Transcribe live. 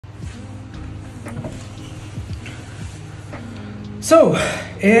So,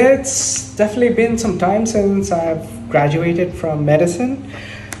 it's definitely been some time since I've graduated from medicine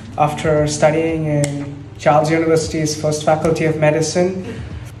after studying in Charles University's first faculty of medicine.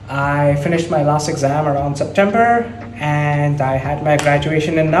 I finished my last exam around September and I had my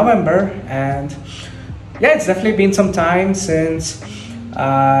graduation in November. And yeah, it's definitely been some time since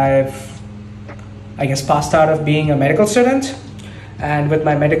I guess, passed out of being a medical student. And with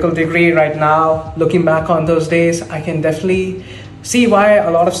my medical degree right now, looking back on those days, I can definitely see why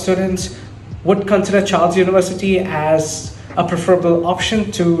a lot of students would consider Charles University as a preferable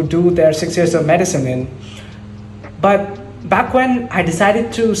option to do their 6 years of medicine in. But back when I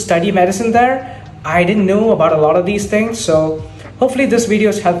decided to study medicine there, I didn't know about a lot of these things. So hopefully this video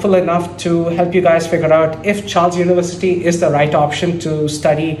is helpful enough to help you guys figure out if Charles University is the right option to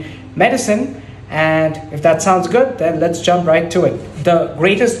study medicine. And if that sounds good, then let's jump right to it. The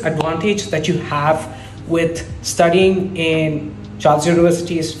greatest advantage that you have with studying in Charles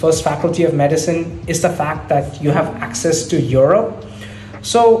University's first faculty of medicine is the fact that you have access to Europe.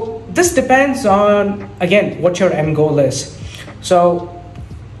 So this depends on, again, what your end goal is. So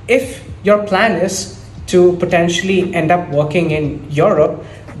if your plan is to potentially end up working in Europe,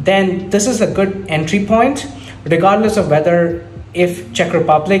 then this is a good entry point, regardless of whether if Czech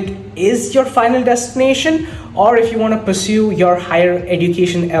Republic is your final destination or if you want to pursue your higher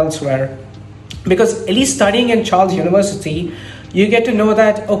education elsewhere. Because at least studying in Charles University, you get to know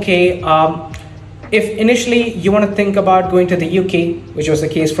that, okay, if initially you want to think about going to the UK, which was the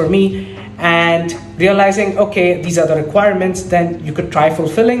case for me, and realizing, okay, these are the requirements, then you could try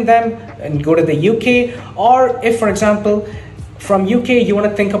fulfilling them and go to the UK. Or if, for example, from UK, you want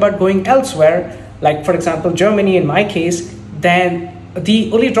to think about going elsewhere, like for example, Germany in my case, then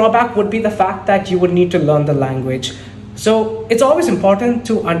the only drawback would be the fact that you would need to learn the language. So it's always important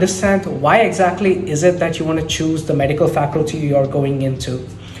to understand why exactly is it that you want to choose the medical faculty you're going into.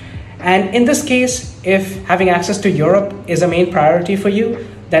 And in this case, if having access to Europe is a main priority for you,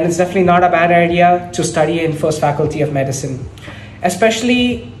 then it's definitely not a bad idea to study in first faculty of medicine,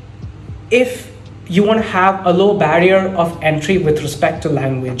 especially if you want to have a low barrier of entry with respect to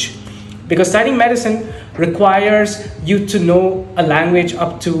language. Because studying medicine requires you to know a language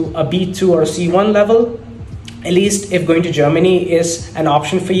up to a B2 or a C1 level, at least if going to Germany is an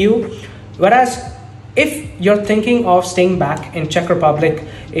option for you. Whereas if you're thinking of staying back in Czech Republic,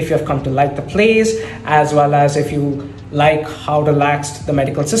 if you have come to like the place, as well as if you like how relaxed the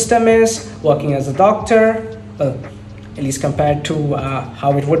medical system is, working as a doctor, well, at least compared to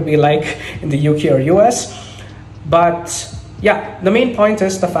how it would be like in the UK or US. But yeah, the main point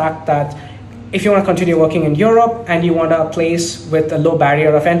is the fact that if you want to continue working in Europe and you want a place with a low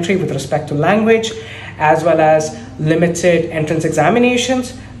barrier of entry with respect to language, as well as limited entrance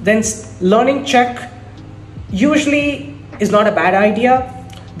examinations, then learning Czech usually is not a bad idea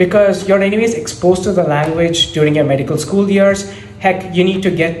because you're anyways exposed to the language during your medical school years. Heck, you need to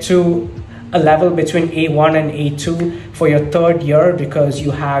get to a level between A1 and A2 for your third year because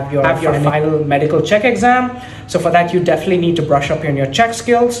you have your final medical Czech exam. So for that, you definitely need to brush up on your Czech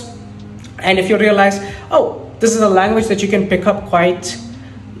skills. And if you realize, oh, this is a language that you can pick up quite,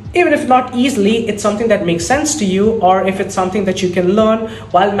 even if not easily, it's something that makes sense to you, or if it's something that you can learn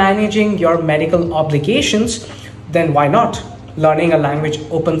while managing your medical obligations, then why not? Learning a language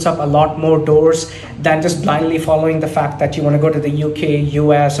opens up a lot more doors than just blindly following the fact that you want to go to the UK,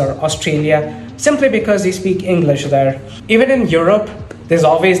 US, or Australia simply because they speak English there. Even in Europe, there's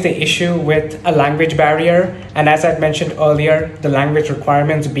always the issue with a language barrier. And as I mentioned earlier, the language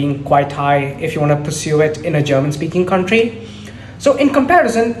requirements being quite high if you want to pursue it in a German-speaking country. So in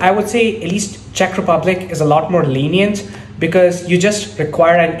comparison, I would say at least Czech Republic is a lot more lenient because you just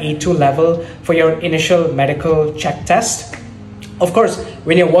require an A2 level for your initial medical Czech test. Of course,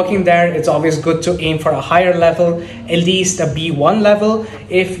 when you're working there, it's always good to aim for a higher level, at least a B1 level,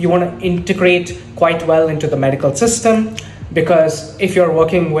 if you want to integrate quite well into the medical system. Because if you're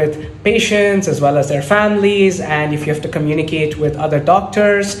working with patients as well as their families, and if you have to communicate with other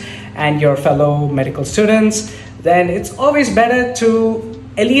doctors and your fellow medical students, then it's always better to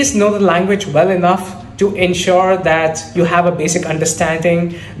at least know the language well enough to ensure that you have a basic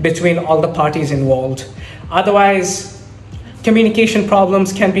understanding between all the parties involved. Otherwise, communication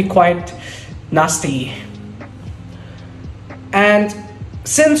problems can be quite nasty. And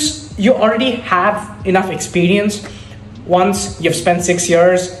since you already have enough experience, once you've spent 6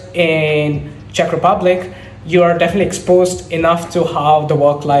 years in Czech Republic, you are definitely exposed enough to how the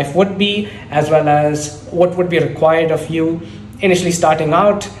work life would be, as well as what would be required of you initially starting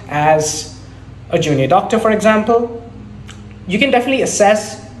out as a junior doctor, for example. You can definitely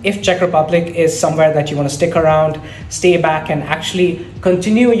assess if Czech Republic is somewhere that you want to stick around, stay back and actually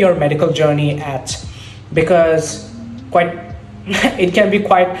continue your medical journey at, because it can be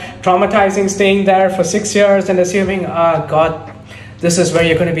quite traumatizing staying there for 6 years and assuming, God, this is where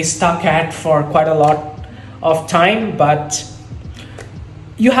you're going to be stuck at for quite a lot of time. But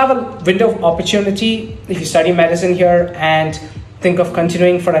you have a window of opportunity if you study medicine here and think of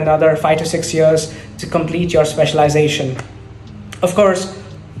continuing for another 5 to 6 years to complete your specialization. Of course,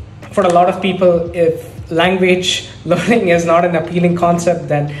 for a lot of people, if language learning is not an appealing concept,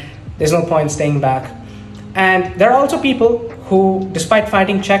 then there's no point staying back. And there are also people who, despite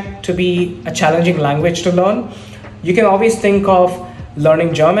finding Czech to be a challenging language to learn, you can always think of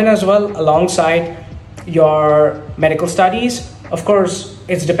learning German as well alongside your medical studies. Of course,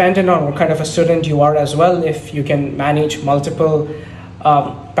 it's dependent on what kind of a student you are as well. If you can manage multiple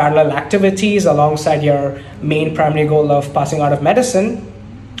parallel activities alongside your main primary goal of passing out of medicine.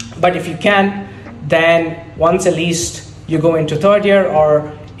 But if you can, then once at least you go into third year,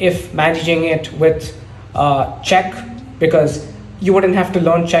 or if managing it with Czech, because you wouldn't have to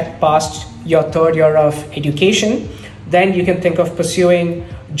learn Czech past your third year of education, then you can think of pursuing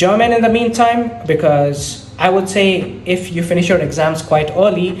German in the meantime, because I would say if you finish your exams quite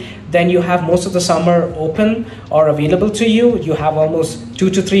early, then you have most of the summer open or available to you. You have almost 2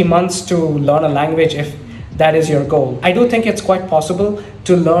 to 3 months to learn a language if that is your goal. I do think it's quite possible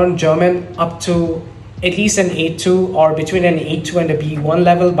to learn German up to at least an A2 or between an A2 and a B1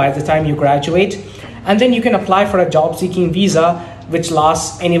 level by the time you graduate. And then you can apply for a job-seeking visa, which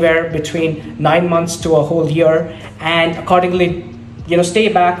lasts anywhere between 9 months to a whole year. And accordingly, stay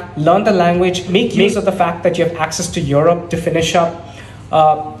back, learn the language, make use of the fact that you have access to Europe to finish up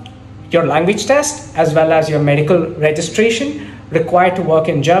your language test, as well as your medical registration required to work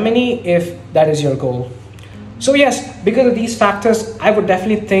in Germany if that is your goal. So yes, because of these factors, I would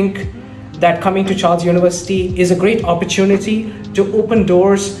definitely think that coming to Charles University is a great opportunity to open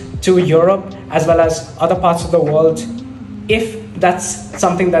doors to Europe as well as other parts of the world, if that's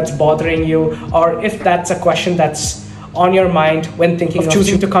something that's bothering you, or if that's a question that's on your mind when thinking of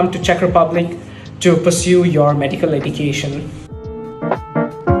choosing to come to Czech Republic to pursue your medical education.